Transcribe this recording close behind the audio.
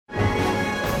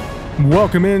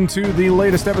Welcome into the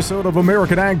latest episode of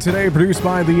American Ag Today, produced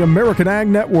by the American Ag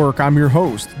Network. I'm your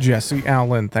host, Jesse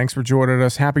Allen. Thanks for joining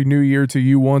us. Happy New Year to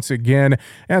you once again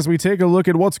as we take a look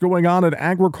at what's going on in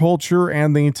agriculture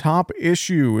and the top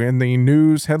issue in the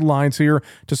news headlines here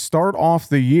to start off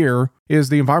the year is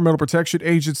the Environmental Protection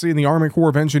Agency and the Army Corps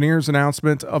of Engineers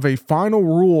announcement of a final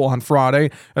rule on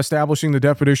Friday establishing the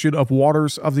definition of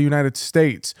waters of the United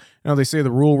States. Now, they say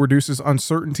the rule reduces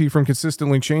uncertainty from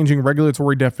consistently changing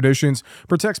regulatory definitions,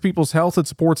 protects people's health, and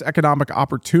supports economic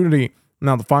opportunity.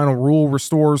 Now, the final rule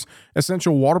restores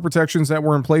essential water protections that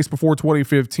were in place before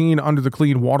 2015 under the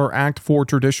Clean Water Act for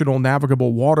traditional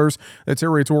navigable waters, the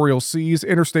territorial seas,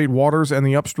 interstate waters, and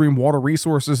the upstream water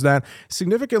resources that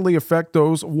significantly affect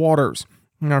those waters.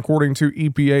 Now, according to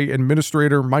EPA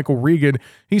Administrator Michael Regan,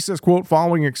 he says, quote,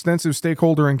 following extensive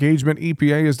stakeholder engagement,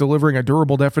 EPA is delivering a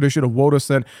durable definition of WOTUS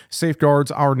that safeguards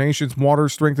our nation's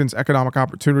waters, strengthens economic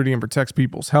opportunity, and protects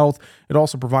people's health. It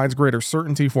also provides greater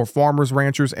certainty for farmers,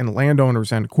 ranchers, and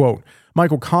landowners, end quote.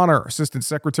 Michael Connor, Assistant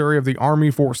Secretary of the Army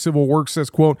for Civil Works,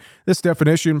 says, quote, this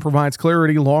definition provides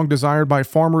clarity long desired by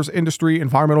farmers, industry,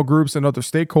 environmental groups, and other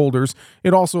stakeholders.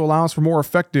 It also allows for more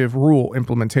effective rule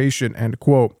implementation, end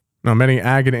quote. Now, many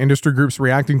ag and industry groups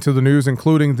reacting to the news,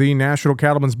 including the National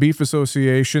Cattlemen's Beef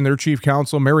Association, their chief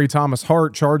counsel, Mary Thomas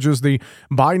Hart, charges the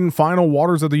Biden final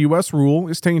waters of the U.S. rule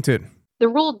is tainted. The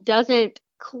rule doesn't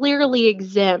clearly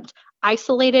exempt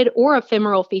isolated or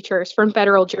ephemeral features from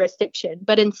federal jurisdiction,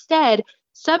 but instead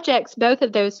subjects both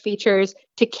of those features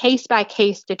to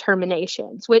case-by-case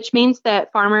determinations, which means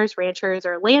that farmers, ranchers,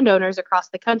 or landowners across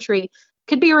the country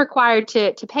could be required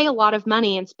to pay a lot of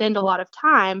money and spend a lot of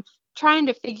time trying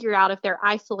to figure out if their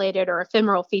isolated or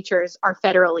ephemeral features are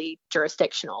federally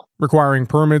jurisdictional. Requiring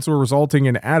permits or resulting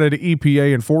in added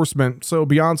EPA enforcement. So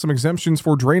beyond some exemptions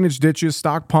for drainage ditches,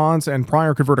 stock ponds, and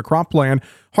prior converted cropland,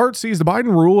 Hart sees the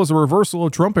Biden rule as a reversal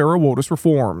of Trump-era WOTUS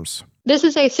reforms. This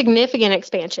is a significant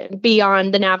expansion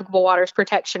beyond the Navigable Waters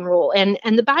Protection Rule, and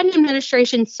the Biden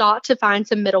administration sought to find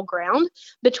some middle ground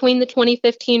between the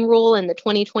 2015 rule and the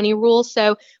 2020 rule.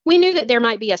 So we knew that there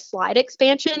might be a slight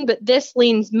expansion, but this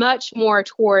leans much more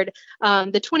toward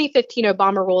the 2015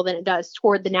 Obama rule than it does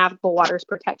toward the Navigable Waters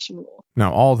Protection Rule.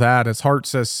 Now, all that, as Hart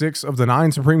says, 6 of the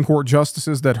 9 Supreme Court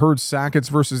justices that heard Sackett's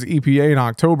versus EPA in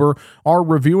October are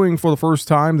reviewing for the first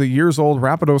time the years-old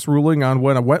Rapidos ruling on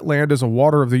when a wetland is a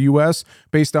water of the U.S.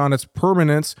 based on its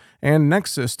permanence and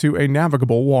nexus to a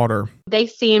navigable water. They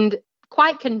seemed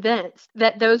quite convinced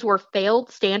that those were failed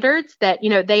standards, that,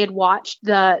 they had watched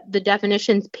the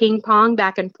definitions ping pong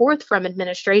back and forth from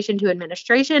administration to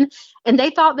administration, and they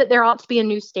thought that there ought to be a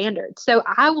new standard. So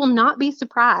I will not be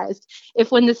surprised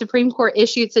if when the Supreme Court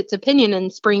issues its opinion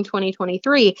in spring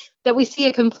 2023, that we see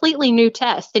a completely new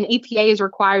test and EPA is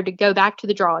required to go back to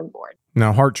the drawing board.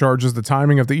 Now, Hart charges the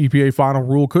timing of the EPA final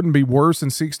rule couldn't be worse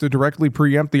and seeks to directly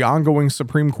preempt the ongoing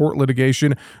Supreme Court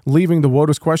litigation, leaving the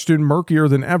WOTUS question murkier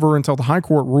than ever until the High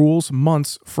Court rules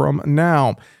months from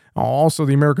now. Also,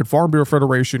 the American Farm Bureau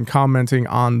Federation commenting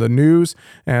on the news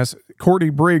as Courtney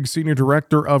Briggs, Senior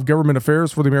Director of Government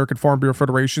Affairs for the American Farm Bureau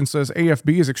Federation, says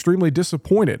AFB is extremely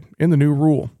disappointed in the new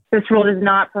rule. This rule does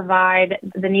not provide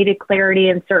the needed clarity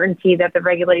and certainty that the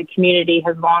regulated community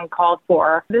has long called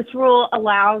for. This rule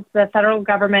allows the federal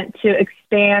government to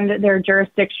expand their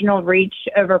jurisdictional reach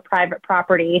over private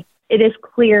property. It is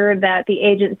clear that the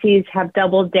agencies have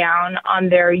doubled down on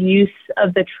their use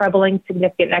of the troubling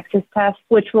significant nexus test,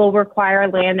 which will require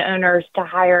landowners to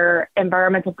hire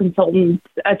environmental consultants,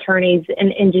 attorneys,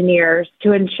 and engineers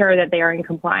to ensure that they are in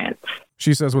compliance.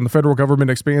 She says when the federal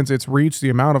government expands its reach, the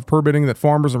amount of permitting that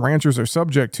farmers and ranchers are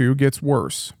subject to gets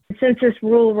worse. Since this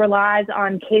rule relies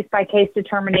on case-by-case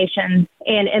determinations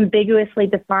and ambiguously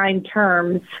defined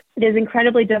terms, it is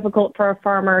incredibly difficult for a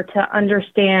farmer to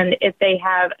understand if they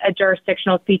have a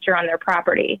jurisdictional feature on their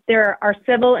property. There are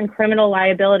civil and criminal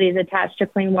liabilities attached to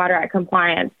Clean Water Act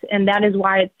compliance, and that is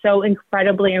why it's so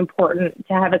incredibly important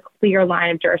to have a clear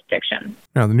line of jurisdiction.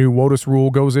 Now, the new WOTUS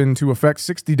rule goes into effect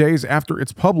 60 days after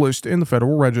it's published in the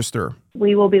Federal Register.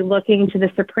 We will be looking to the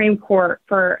Supreme Court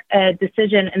for a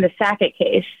decision in the Sackett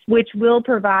case, which will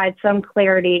provide some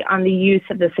clarity on the use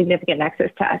of the significant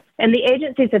nexus test. And the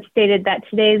agencies have stated that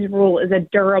today's rule is a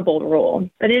durable rule,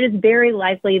 but it is very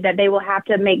likely that they will have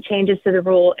to make changes to the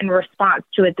rule in response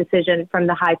to a decision from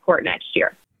the High Court next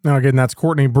year. Now, again, that's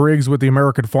Courtney Briggs with the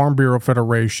American Farm Bureau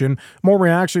Federation. More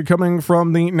reaction coming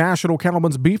from the National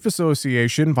Cattlemen's Beef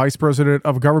Association. Vice President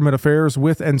of Government Affairs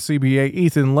with NCBA,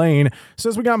 Ethan Lane,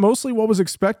 says we got mostly what was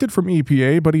expected from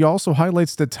EPA, but he also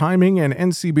highlights the timing and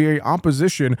NCBA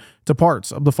opposition to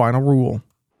parts of the final rule.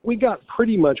 We got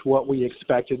pretty much what we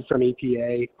expected from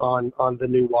EPA on the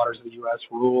new Waters of the U.S.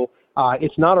 rule.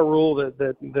 It's not a rule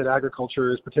that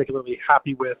agriculture is particularly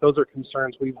happy with. Those are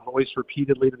concerns we've voiced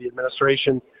repeatedly to the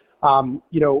administration.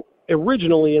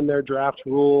 Originally in their draft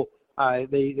rule,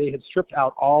 they had stripped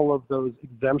out all of those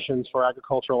exemptions for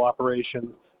agricultural operations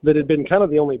that had been kind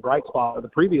of the only bright spot of the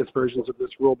previous versions of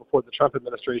this rule before the Trump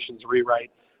administration's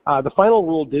rewrite. The final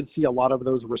rule did see a lot of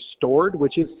those restored,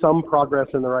 which is some progress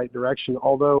in the right direction,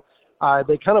 although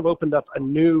they kind of opened up a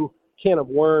new can of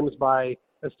worms by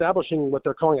establishing what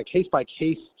they're calling a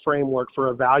case-by-case framework for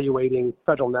evaluating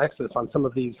federal nexus on some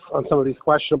of these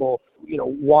questionable,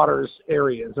 waters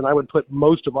areas. And I would put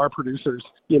most of our producers,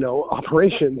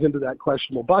 operations into that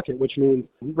questionable bucket, which means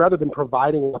rather than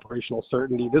providing operational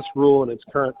certainty, this rule in its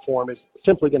current form is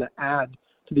simply going to add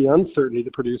to the uncertainty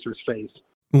the producers face.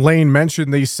 Lane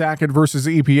mentioned the Sackett versus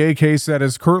EPA case that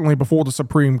is currently before the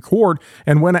Supreme Court,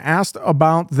 and when asked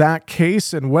about that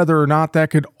case and whether or not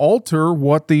that could alter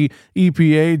what the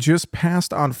EPA just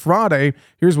passed on Friday,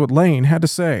 here's what Lane had to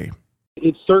say.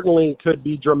 It certainly could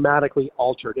be dramatically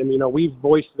altered, and we've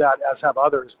voiced that, as have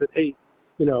others, that hey,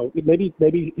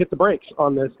 maybe hit the brakes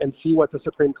on this and see what the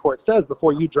Supreme Court says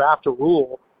before you draft a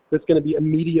rule that's going to be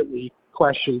immediately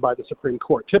questioned by the Supreme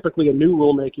Court. Typically, a new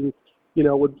rulemaking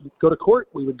would go to court,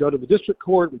 we would go to the district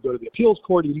court, we'd go to the appeals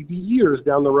court, and it'd be years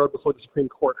down the road before the Supreme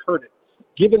Court heard it.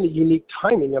 Given the unique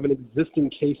timing of an existing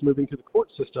case moving through the court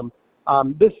system,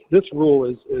 this rule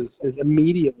is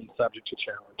immediately subject to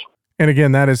challenge. And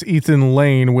again, that is Ethan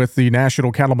Lane with the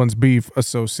National Cattlemen's Beef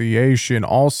Association.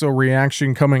 Also,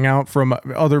 reaction coming out from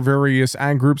other various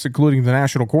ag groups, including the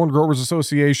National Corn Growers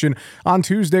Association. On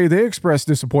Tuesday, they expressed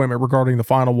disappointment regarding the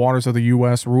final Waters of the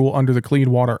U.S. rule under the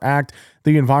Clean Water Act.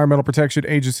 The Environmental Protection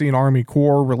Agency and Army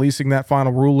Corps releasing that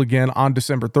final rule again on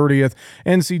December 30th.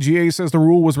 NCGA says the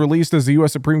rule was released as the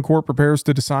U.S. Supreme Court prepares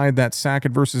to decide that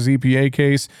Sackett versus EPA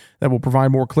case that will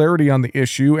provide more clarity on the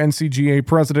issue. NCGA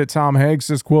President Tom Haig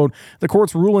says, quote, "The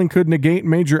court's ruling could negate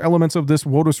major elements of this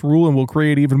WOTUS rule and will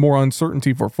create even more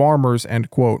uncertainty for farmers," end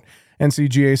quote.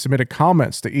 NCGA submitted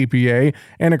comments to EPA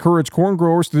and encouraged corn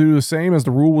growers to do the same as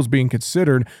the rule was being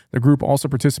considered. The group also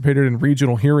participated in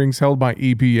regional hearings held by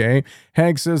EPA.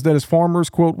 Haig says that as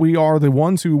farmers, quote, "we are the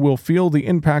ones who will feel the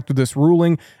impact of this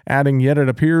ruling," adding, "yet it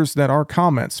appears that our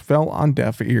comments fell on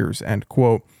deaf ears," end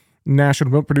quote. National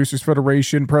Milk Producers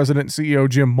Federation President and CEO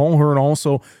Jim Mulhern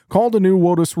also called the new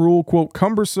WOTUS rule, quote,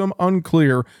 "cumbersome,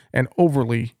 unclear, and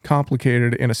overly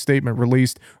complicated" in a statement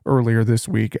released earlier this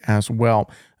week as well.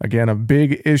 Again, a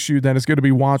big issue that is going to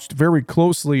be watched very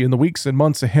closely in the weeks and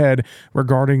months ahead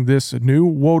regarding this new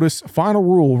WOTUS final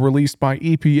rule released by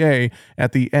EPA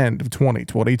at the end of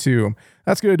 2022.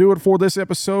 That's going to do it for this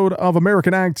episode of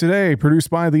American Ag Today, produced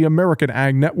by the American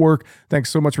Ag Network. Thanks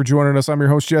so much for joining us. I'm your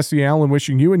host, Jesse Allen,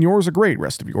 wishing you and yours a great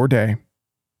rest of your day.